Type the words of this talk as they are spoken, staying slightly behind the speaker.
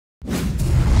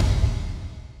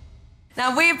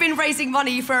Now, we have been raising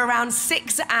money for around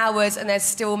 6 hours and there's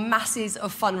still masses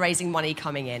of fundraising money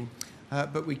coming in.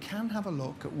 But we can have a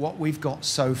look at what we've got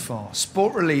so far.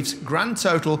 Sport Relief's grand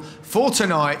total for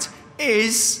tonight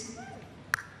is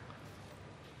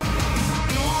a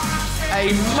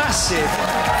massive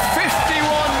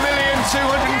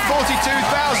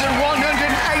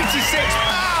 £51,242,186.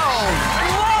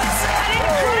 What an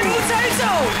incredible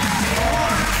total!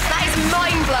 That is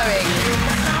mind-blowing.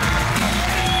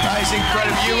 That is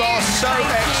incredible. You are so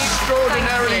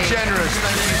extraordinarily generous.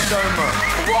 Thank you so much.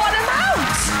 What an amount!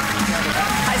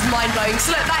 That is mind-blowing.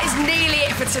 So look, that is nearly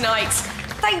it for tonight.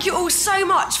 Thank you all so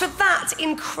much for that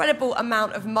incredible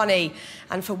amount of money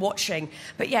and for watching.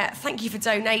 But yeah, thank you for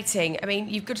donating. I mean,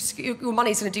 your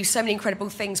money's going to do so many incredible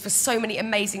things for so many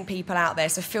amazing people out there.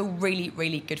 So feel really,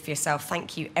 really good for yourself.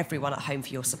 Thank you, everyone at home, for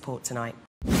your support tonight.